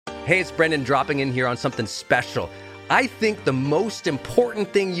Hey, it's Brendan dropping in here on something special. I think the most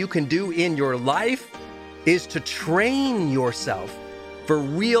important thing you can do in your life is to train yourself for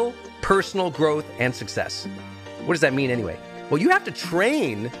real personal growth and success. What does that mean anyway? Well, you have to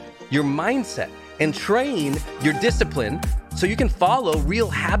train your mindset and train your discipline so you can follow real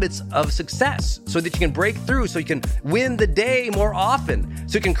habits of success, so that you can break through, so you can win the day more often,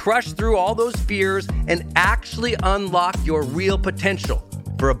 so you can crush through all those fears and actually unlock your real potential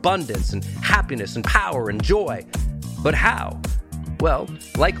for abundance and happiness and power and joy. But how? Well,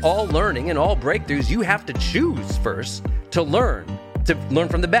 like all learning and all breakthroughs, you have to choose first to learn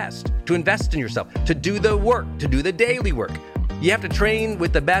from the best, to invest in yourself, to do the work, to do the daily work. You have to train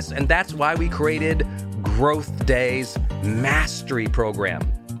with the best, and that's why we created Growth Day's Mastery Program.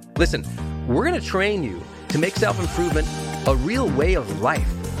 Listen, we're going to train you to make self-improvement a real way of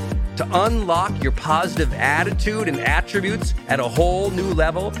life, to unlock your positive attitude and attributes at a whole new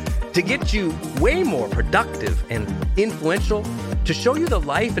level, to get you way more productive and influential, to show you the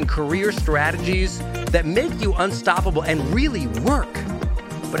life and career strategies that make you unstoppable and really work.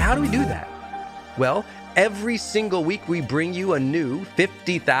 But how do we do that? Well, every single week we bring you a new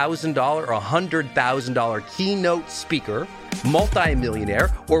 $50,000 or $100,000 keynote speaker,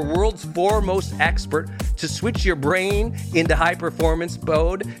 multimillionaire, or world's foremost expert to switch your brain into high performance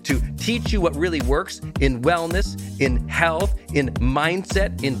mode, to teach you what really works in wellness, in health, in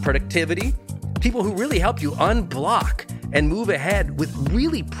mindset, in productivity. People who really help you unblock and move ahead with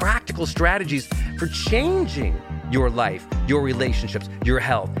really practical strategies for changing your life, your relationships, your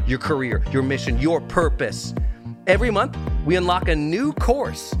health, your career, your mission, your purpose. Every month, we unlock a new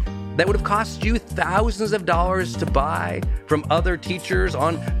course that would have cost you thousands of dollars to buy from other teachers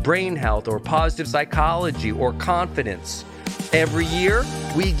on brain health or positive psychology or confidence. Every year,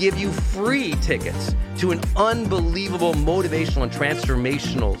 we give you free tickets to an unbelievable motivational and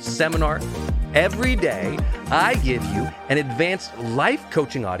transformational seminar. Every day, I give you an advanced life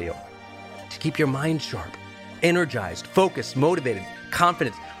coaching audio to keep your mind sharp, energized, focused, motivated,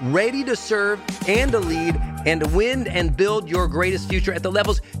 confident, ready to serve and to lead and to win and build your greatest future at the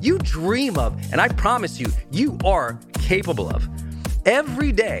levels you dream of. And I promise you, you are capable of.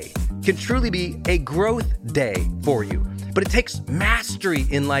 Every day can truly be a growth day for you. But it takes mastery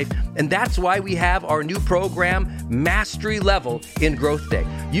in life, and that's why we have our new program, Mastery Level in Growth Day.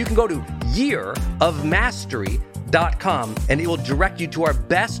 You can go to yearofmastery.com, and it will direct you to our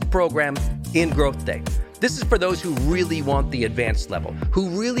best program in Growth Day. This is for those who really want the advanced level, who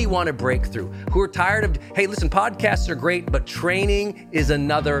really want to break through, who are tired of, hey, listen, podcasts are great, but training is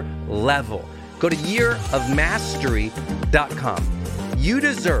another level. Go to yearofmastery.com. You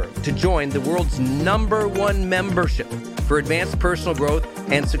deserve to join the world's #1 membership for advanced personal growth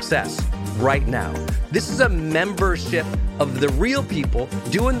and success right now. This is a membership of the real people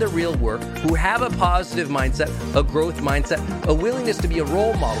doing the real work, who have a positive mindset, a growth mindset, a willingness to be a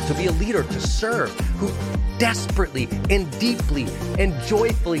role model, to be a leader, to serve, who desperately and deeply and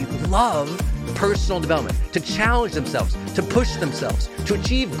joyfully love personal development, to challenge themselves, to push themselves, to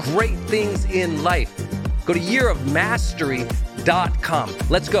achieve great things in life. Go to yearofmastery.com.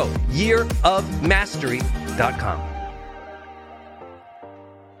 Let's go. yearofmastery.com.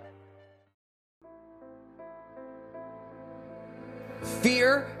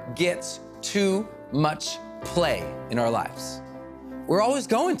 Fear gets too much play in our lives. We're always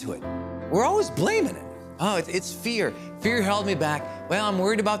going to it. We're always blaming it. Oh, it's fear. Fear held me back. Well, I'm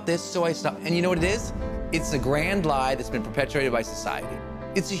worried about this, so I stopped. And you know what it is? It's a grand lie that's been perpetuated by society.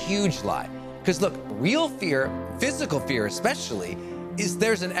 It's a huge lie. Because look, real fear, physical fear especially, is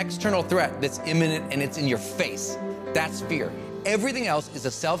there's an external threat that's imminent and it's in your face. That's fear. Everything else is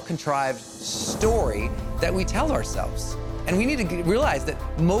a self-contrived story that we tell ourselves. And we need to realize that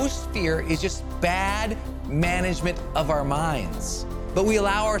most fear is just bad management of our minds. But we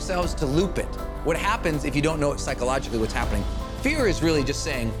allow ourselves to loop it. What happens if you don't know psychologically what's happening? Fear is really just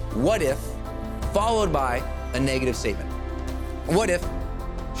saying, what if, followed by a negative statement. What if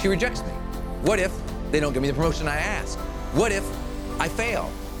she rejects me? What if they don't give me the promotion I ask? What if I fail?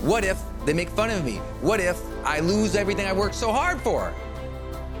 What if they make fun of me? What if I lose everything I worked so hard for?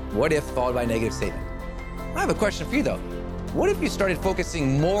 What if followed by a negative statement? I have a question for you though. What if you started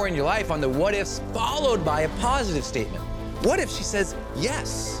focusing more in your life on the what ifs followed by a positive statement? What if she says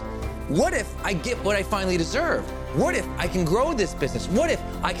yes? What if I get what I finally deserve? What if I can grow this business? What if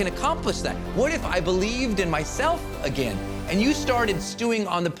I can accomplish that? What if I believed in myself again? And you started stewing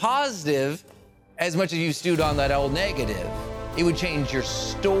on the positive as much as you stewed on that old negative. It would change your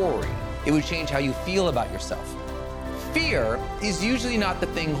story. It would change how you feel about yourself. Fear is usually not the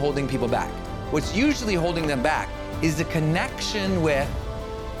thing holding people back. What's usually holding them back is the connection with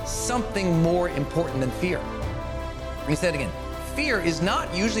something more important than fear. Let me say it again. Fear is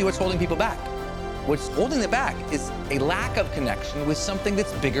not usually what's holding people back. What's holding it back is a lack of connection with something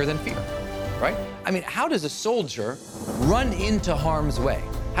that's bigger than fear, right? I mean, how does a soldier run into harm's way?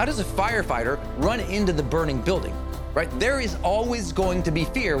 How does a firefighter run into the burning building, right? There is always going to be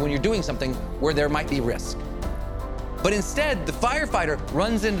fear when you're doing something where there might be risk. But instead, the firefighter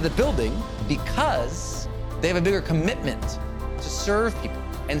runs into the building because they have a bigger commitment to serve people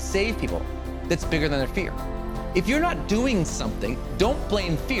and save people that's bigger than their fear. If you're not doing something, don't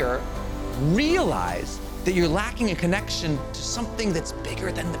blame fear. Realize that you're lacking a connection to something that's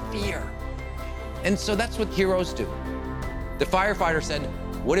bigger than the fear. And so that's what heroes do. The firefighter said,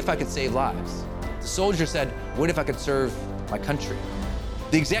 what if I could save lives? The soldier said, what if I could serve my country?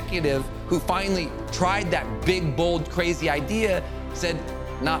 The executive who finally tried that big, bold, crazy idea said,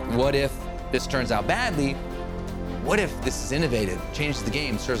 not what if this turns out badly, what if this is innovative, changes the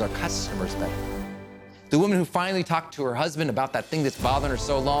game, serves our customers better? The woman who finally talked to her husband about that thing that's bothering her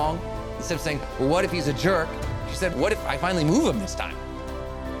so long, instead of saying, well, what if he's a jerk? She said, what if I finally move him this time?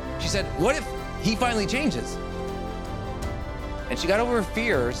 She said, what if he finally changes? And she got over her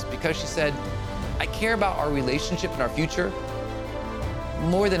fears because she said, I care about our relationship and our future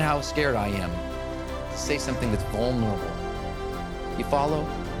more than how scared I am to say something that's vulnerable. You follow?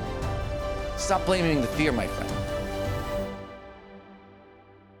 Stop blaming the fear, my friend.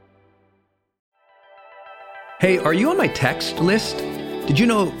 Hey, are you on my text list? Did you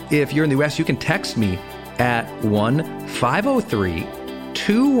know if you're in the US, you can text me at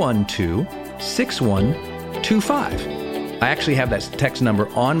 1-503-212-6125. I actually have that text number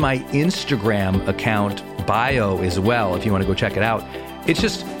on my Instagram account bio as well, if you want to go check it out. It's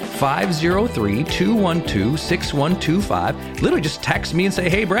just 503-212-6125. Literally just text me and say,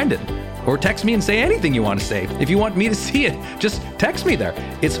 hey, Brendan. Or text me and say anything you want to say. If you want me to see it, just text me there.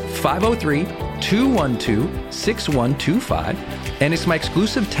 It's 503-212-6125. And it's my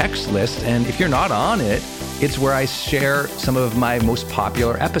exclusive text list. And if you're not on it, it's where I share some of my most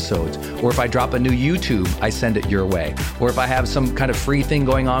popular episodes. Or if I drop a new YouTube, I send it your way. Or if I have some kind of free thing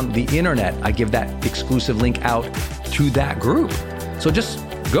going on the internet, I give that exclusive link out to that group. So just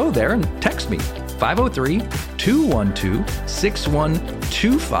go there and text me,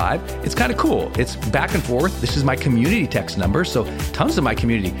 503-212-6125. It's kind of cool. It's back and forth. This is my community text number. So tons of my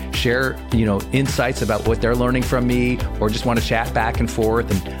community share, insights about what they're learning from me, or just want to chat back and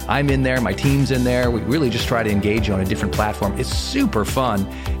forth. And I'm in there, my team's in there. We really just try to engage you on a different platform. It's super fun.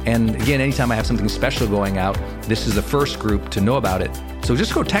 And again, anytime I have something special going out, this is the first group to know about it. So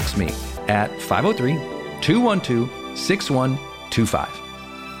just go text me at 503-212-6125.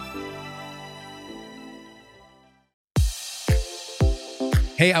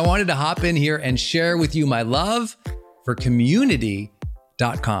 Hey, I wanted to hop in here and share with you my love for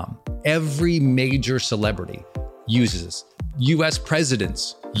community.com. Every major celebrity uses this. US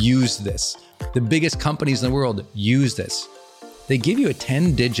presidents use this. The biggest companies in the world use this. They give you a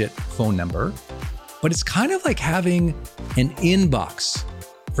 10-digit phone number, but it's kind of like having an inbox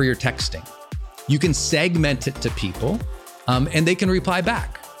for your texting. You can segment it to people, and they can reply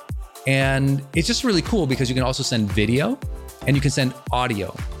back. And it's just really cool because you can also send video and you can send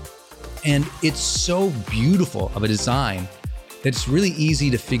audio. And it's so beautiful of a design that it's really easy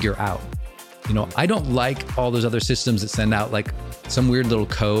to figure out. I don't like all those other systems that send out like some weird little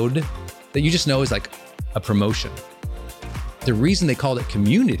code that you just know is like a promotion. The reason they called it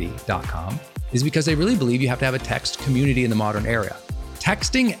community.com is because they really believe you have to have a text community in the modern era.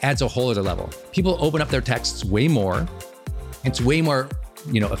 Texting adds a whole other level. People open up their texts way more. It's way more,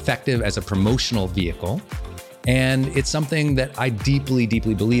 effective as a promotional vehicle. And it's something that I deeply,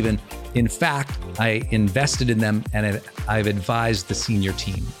 deeply believe in. In fact, I invested in them and I've advised the senior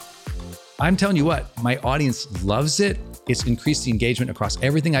team. I'm telling you what, my audience loves it. It's increased the engagement across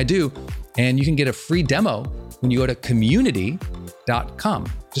everything I do. And you can get a free demo when you go to community.com.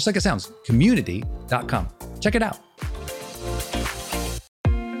 Just like it sounds, community.com. Check it out.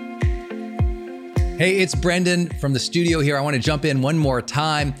 Hey, it's Brendan from the studio here. I want to jump in one more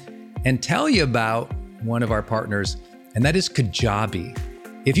time and tell you about one of our partners, and that is Kajabi.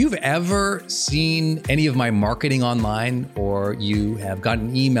 If you've ever seen any of my marketing online, or you have gotten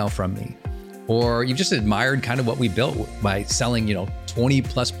an email from me, or you've just admired kind of what we built by selling, 20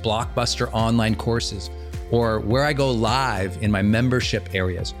 plus blockbuster online courses, or where I go live in my membership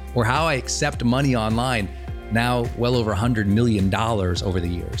areas, or how I accept money online, now well over $100 million over the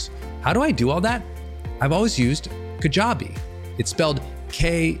years. How do I do all that? I've always used Kajabi. It's spelled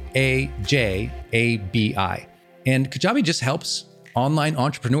K-A-J-A-B-I. And Kajabi just helps online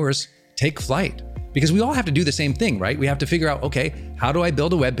entrepreneurs take flight. Because we all have to do the same thing, right? We have to figure out, okay, how do I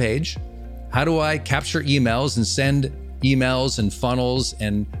build a web page? How do I capture emails and send emails and funnels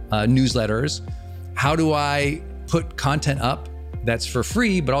and newsletters? How do I put content up that's for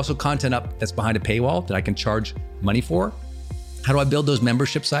free, but also content up that's behind a paywall that I can charge money for? How do I build those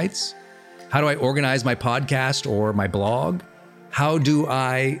membership sites? How do I organize my podcast or my blog? How do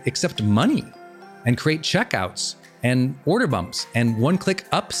I accept money and create checkouts and order bumps and one-click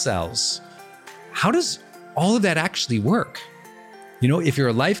upsells? How does all of that actually work? You know, if you're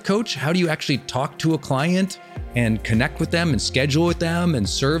a life coach, how do you actually talk to a client and connect with them and schedule with them and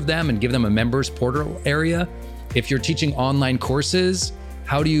serve them and give them a members portal area? If you're teaching online courses,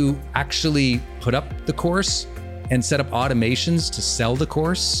 how do you actually put up the course and set up automations to sell the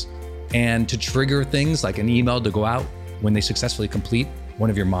course and to trigger things like an email to go out when they successfully complete one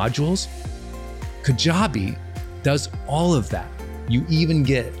of your modules? Kajabi does all of that. You even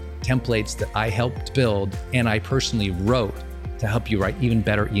get templates that I helped build and I personally wrote to help you write even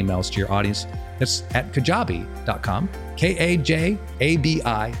better emails to your audience. That's at kajabi.com,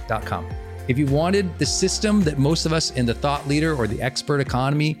 Kajabi.com. If you wanted the system that most of us in the thought leader or the expert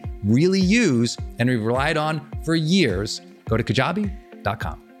economy really use and we've relied on for years, go to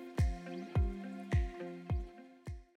kajabi.com.